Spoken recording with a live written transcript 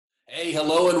Hey,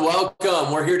 hello and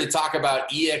welcome. We're here to talk about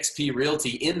eXp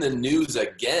Realty in the news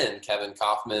again. Kevin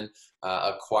Kaufman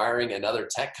acquiring another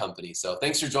tech company. So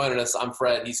thanks for joining us. I'm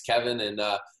Fred. He's Kevin, and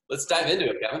let's dive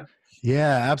into it, Kevin.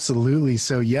 Yeah, absolutely.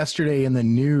 So yesterday in the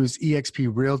news, eXp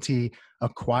Realty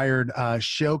acquired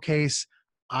Showcase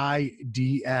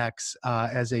IDX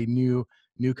as a new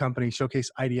company.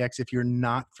 Showcase IDX, if you're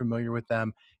not familiar with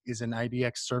them, is an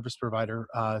IDX service provider.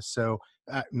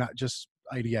 Not just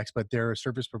IDX, but they're a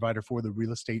service provider for the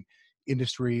real estate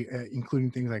industry,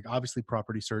 including things like obviously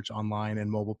property search online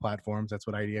and mobile platforms. That's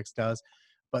what IDX does.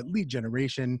 But lead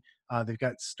generation, they've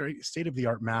got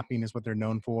state-of-the-art mapping is what they're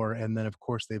known for, and then of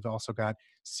course they've also got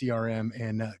CRM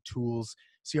and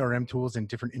CRM tools, and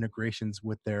different integrations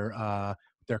with their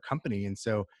company. And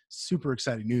so, super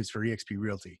exciting news for eXp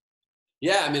Realty.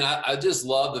 Yeah, I mean, I just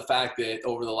love the fact that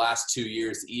over the last 2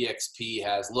 years, EXP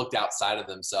has looked outside of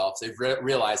themselves. They've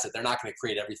realized that they're not going to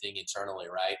create everything internally,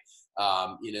 right?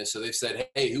 So they've said,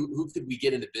 hey, who could we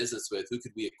get into business with? Who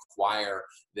could we acquire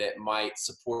that might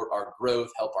support our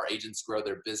growth, help our agents grow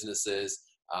their businesses,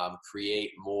 create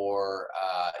more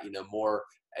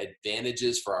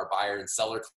advantages for our buyer and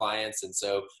seller clients. And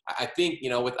so I think, I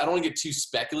don't want to get too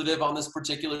speculative on this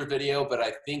particular video, but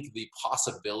I think the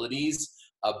possibilities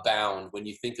abound when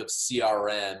you think of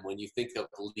CRM, when you think of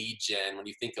lead gen, when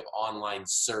you think of online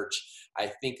search.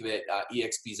 I think that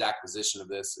EXP's acquisition of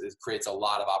this creates a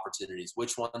lot of opportunities.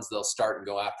 Which ones they'll start and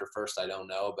go after first, I don't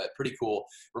know, but pretty cool.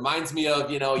 Reminds me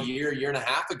of, a year and a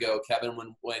half ago, Kevin,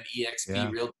 when EXP Yeah.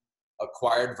 Real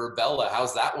acquired Verbella.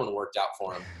 How's that one worked out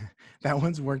for him? That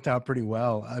one's worked out pretty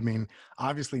well. I mean,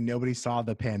 obviously nobody saw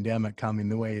the pandemic coming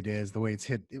the way it is, the way it's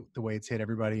hit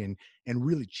everybody, and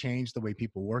really changed the way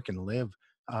people work and live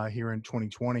here in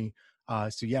 2020.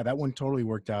 So yeah, that one totally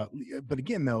worked out. But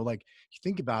again, though, like you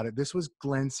think about it, this was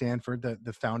Glenn Sanford,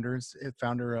 the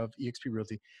founder of eXp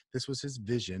Realty. This was his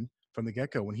vision from the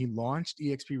get-go when he launched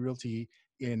eXp Realty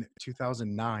in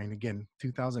 2009. Again,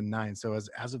 2009. So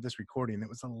as of this recording, it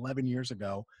was 11 years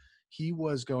ago. He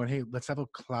was going, hey, let's have a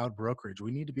cloud brokerage.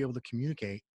 We need to be able to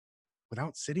communicate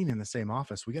without sitting in the same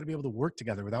office. We got to be able to work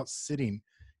together without sitting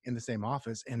in the same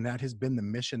office. And that has been the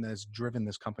mission that has driven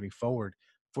this company forward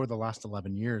for the last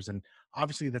 11 years. And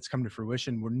obviously that's come to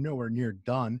fruition. We're nowhere near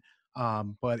done,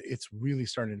 but it's really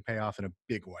starting to pay off in a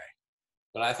big way.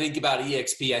 When I think about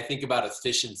EXP, I think about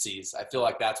efficiencies. I feel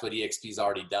like that's what EXP's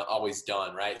always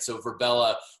done, right? So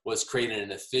Verbella was creating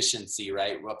an efficiency,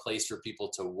 right? A place for people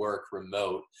to work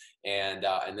remote, and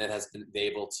then has been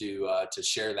able to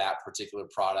share that particular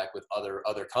product with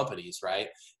other companies, right?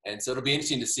 And so it'll be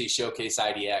interesting to see Showcase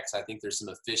IDX. I think there's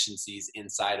some efficiencies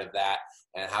inside of that,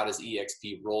 and how does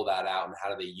EXP roll that out, and how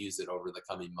do they use it over the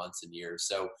coming months and years?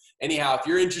 So anyhow, if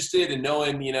you're interested in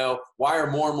knowing, why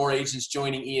are more and more agents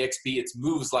joining EXP, it's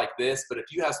moves like this. But if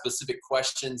you have specific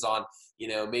questions on,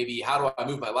 maybe how do I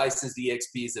move my license to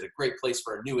EXP? Is it a great place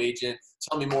for a new agent?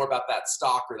 Tell me more about that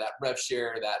stock or that rev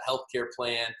share, that healthcare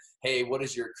plan. Hey, what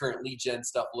does your current lead gen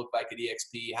stuff look like at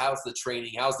EXP? How's the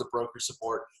training? How's the broker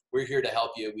support? We're here to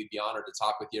help you. We'd be honored to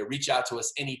talk with you. Reach out to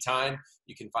us anytime.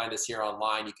 You can find us here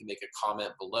online. You can make a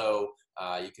comment below.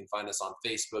 You can find us on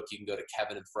Facebook. You can go to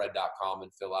kevinandfred.com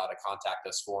and fill out a contact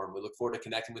us form. We look forward to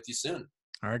connecting with you soon.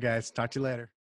 All right, guys, talk to you later.